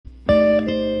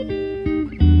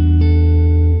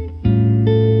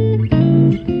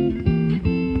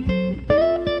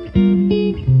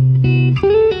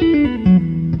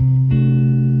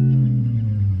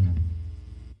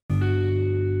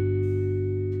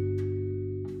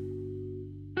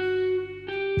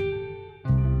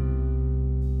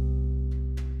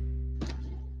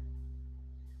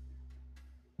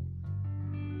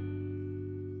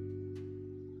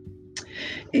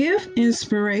If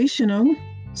inspirational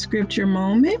scripture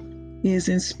moment is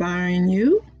inspiring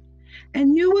you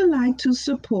and you would like to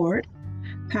support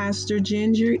Pastor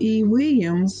Ginger E.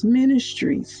 Williams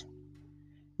Ministries,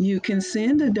 you can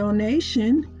send a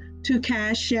donation to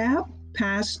Cash App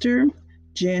Pastor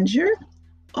Ginger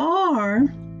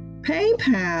or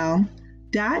paypal.me/G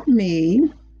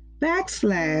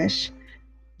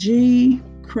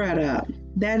Crudup.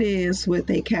 That is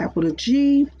with a capital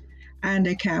G and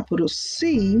a capital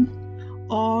CRUDUP.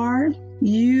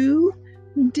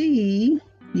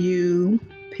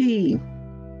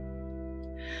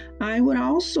 I would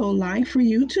also like for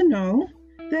you to know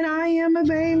that I am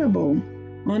available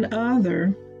on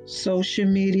other social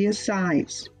media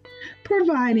sites,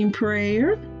 providing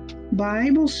prayer,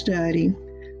 Bible study,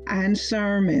 and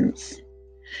sermons.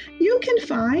 You can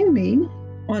find me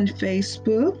on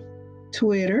Facebook,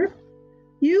 Twitter,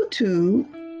 YouTube,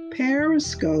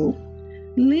 Periscope,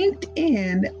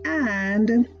 LinkedIn,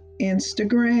 and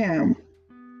Instagram.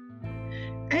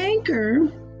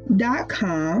 Anchor.com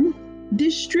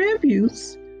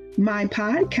distributes my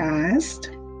podcast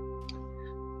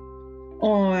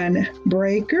on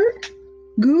Breaker,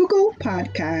 Google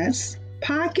Podcasts,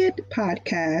 Pocket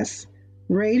Podcasts,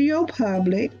 Radio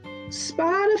Public,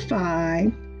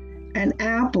 Spotify, and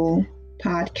Apple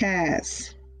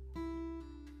Podcasts.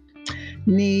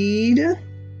 Need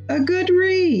a good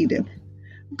read?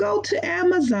 Go to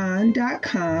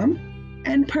Amazon.com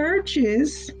and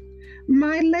purchase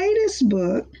my latest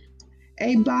book,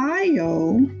 A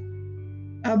Bio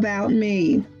About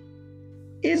Me.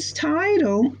 It's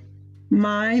titled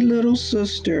My Little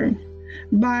Sister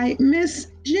by Miss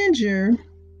Ginger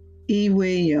E.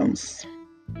 Williams.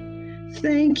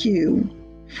 Thank you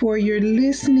for your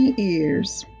listening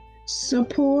ears,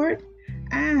 support,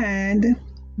 and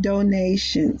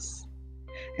donations.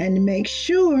 And make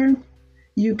sure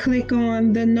you click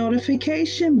on the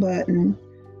notification button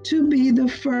to be the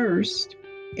first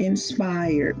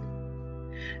inspired.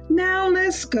 Now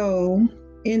let's go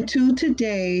into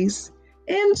today's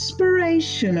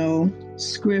inspirational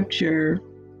scripture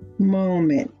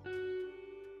moment.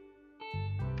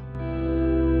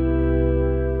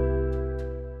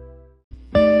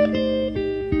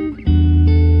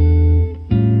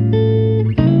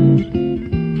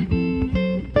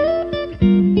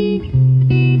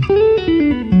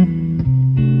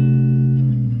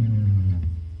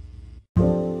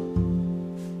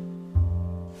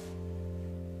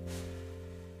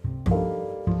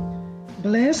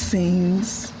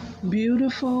 Blessings,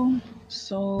 beautiful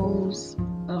souls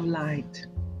of light.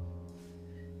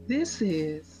 This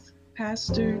is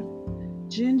Pastor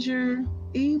Ginger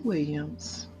E.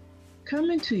 Williams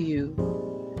coming to you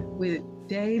with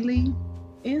daily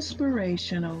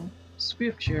inspirational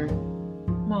scripture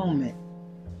moment.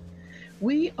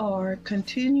 We are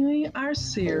continuing our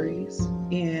series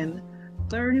in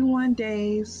 31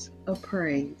 Days of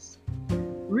Praise,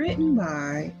 written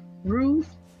by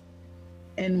Ruth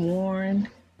and Warren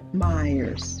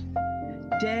Myers.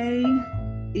 Day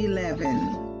 11.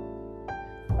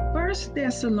 1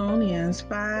 Thessalonians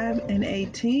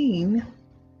 5:18.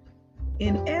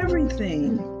 In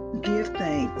everything give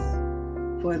thanks,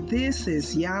 for this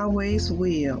is Yahweh's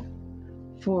will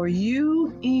for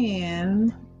you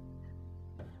in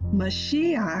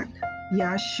Mashiach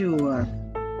Yeshua.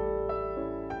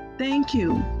 Thank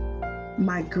you,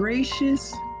 my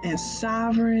gracious and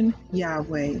sovereign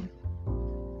Yahweh,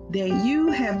 that you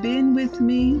have been with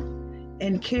me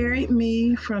and carried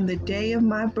me from the day of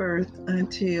my birth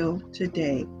until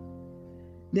today,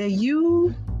 that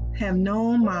you have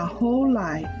known my whole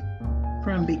life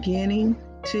from beginning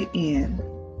to end,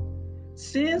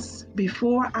 since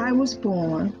before I was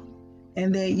born,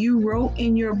 and that you wrote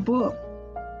in your book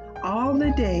all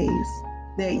the days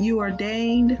that you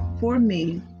ordained for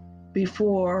me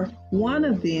before one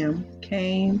of them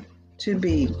came to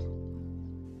be.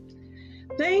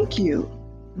 Thank you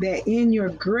that in your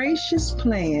gracious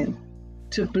plan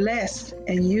to bless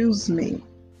and use me,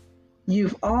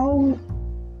 you've allowed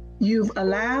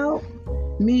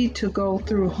me to go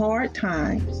through hard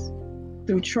times,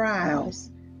 through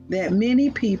trials that many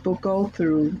people go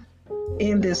through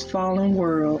in this fallen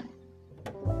world.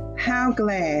 How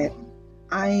glad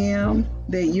I am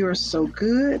that you're so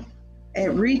good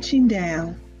at reaching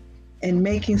down and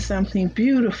making something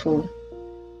beautiful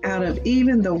out of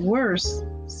even the worst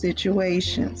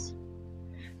situations.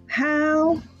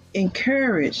 How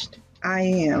encouraged I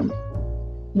am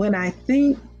when I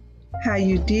think how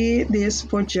you did this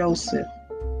for Joseph,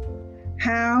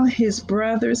 how his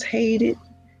brothers hated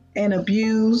and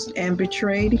abused and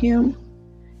betrayed him,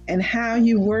 and how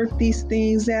you worked these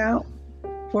things out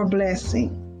for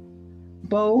blessing.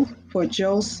 both for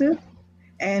Joseph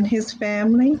and his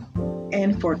family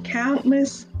and for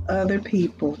countless other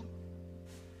people.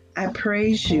 I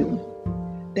praise you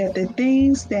that the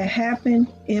things that happened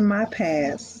in my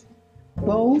past,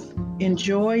 both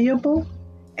enjoyable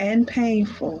and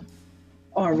painful,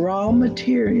 are raw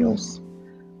materials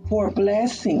for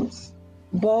blessings,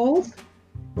 both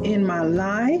in my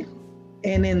life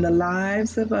and in the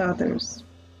lives of others.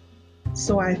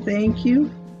 So I thank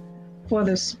you for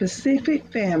the specific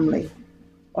family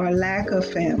or lack of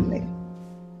family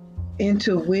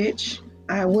into which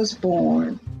I was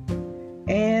born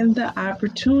and the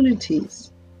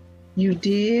opportunities you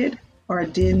did or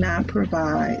did not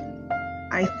provide.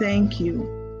 I thank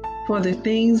you for the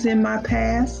things in my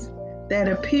past that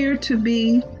appear to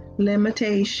be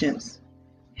limitations,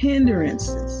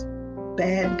 hindrances,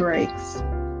 bad breaks,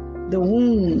 the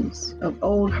wounds of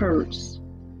old hurts,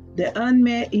 the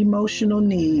unmet emotional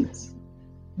needs,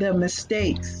 the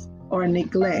mistakes or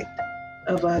neglect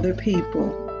of other people,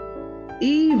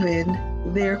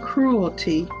 even their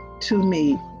cruelty to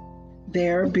me,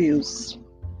 their abuse.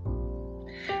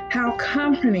 How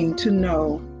comforting to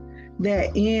know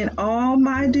that in all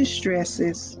my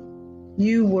distresses,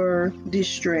 you were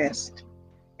distressed,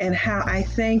 and how I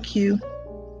thank you,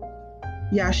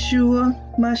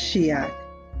 Yeshua Mashiach,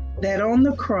 that on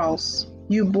the cross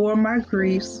you bore my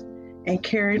griefs and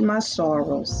carried my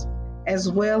sorrows,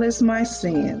 as well as my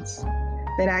sins,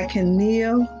 that I can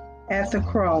kneel at the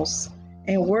cross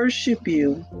and worship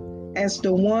you as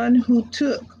the one who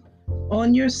took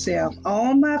on yourself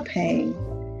all my pain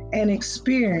and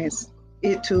experienced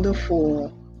it to the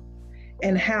full.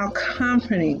 And how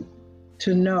comforting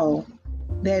to know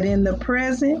that in the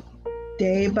present,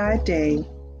 day by day,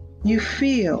 you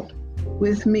feel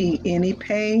with me any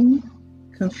pain,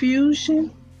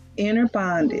 confusion, inner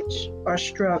bondage, or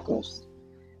struggles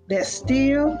that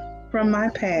steal from my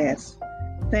past.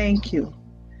 Thank you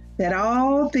that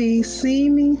all these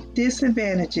seeming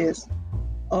disadvantages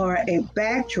are a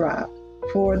backdrop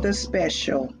for the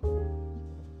special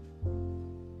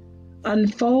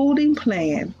unfolding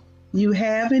plan you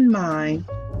have in mind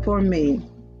for me,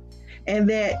 and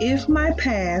that if my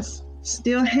past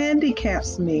still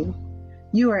handicaps me,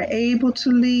 you are able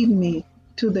to lead me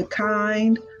to the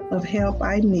kind of help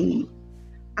I need.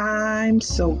 I'm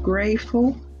so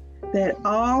grateful that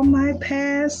all my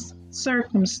past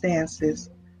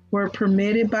circumstances were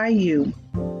permitted by you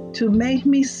to make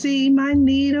me see my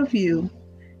need of you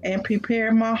and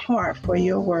prepare my heart for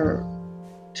your word,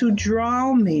 to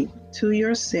draw me to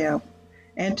yourself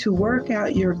and to work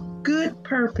out your good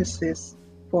purposes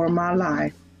for my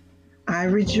life. I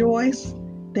rejoice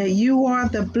that you are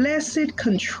the blessed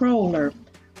controller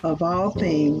of all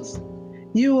things.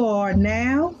 You are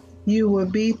now, you will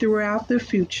be throughout the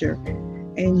future,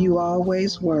 and you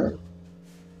always were.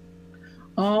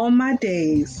 All my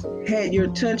days had your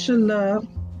touch of love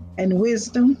and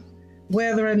wisdom,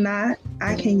 whether or not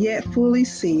I can yet fully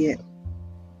see it.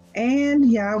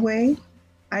 And Yahweh,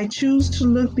 I choose to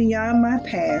look beyond my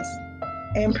past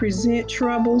and present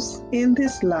troubles in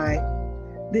this life,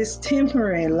 this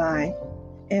temporary life,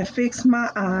 and fix my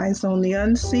eyes on the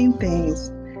unseen things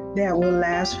that will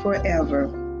last forever.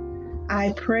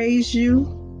 I praise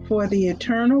you for the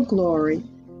eternal glory.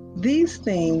 These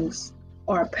things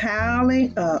are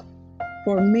piling up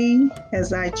for me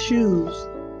as I choose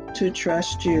to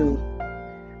trust you.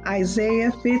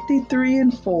 Isaiah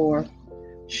 53:4.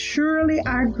 Surely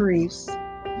our griefs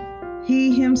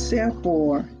he himself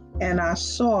bore, and our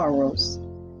sorrows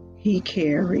he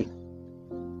carried.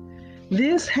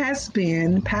 This has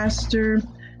been Pastor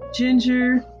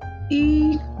Ginger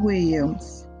E.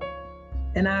 Williams,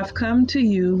 and I've come to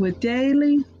you with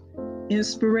daily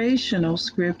inspirational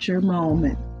scripture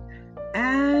moment.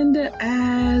 And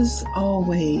as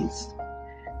always,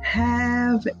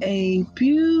 have a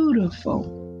beautiful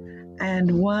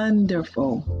and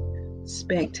wonderful,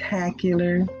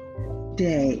 spectacular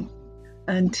day.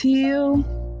 Until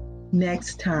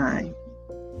next time.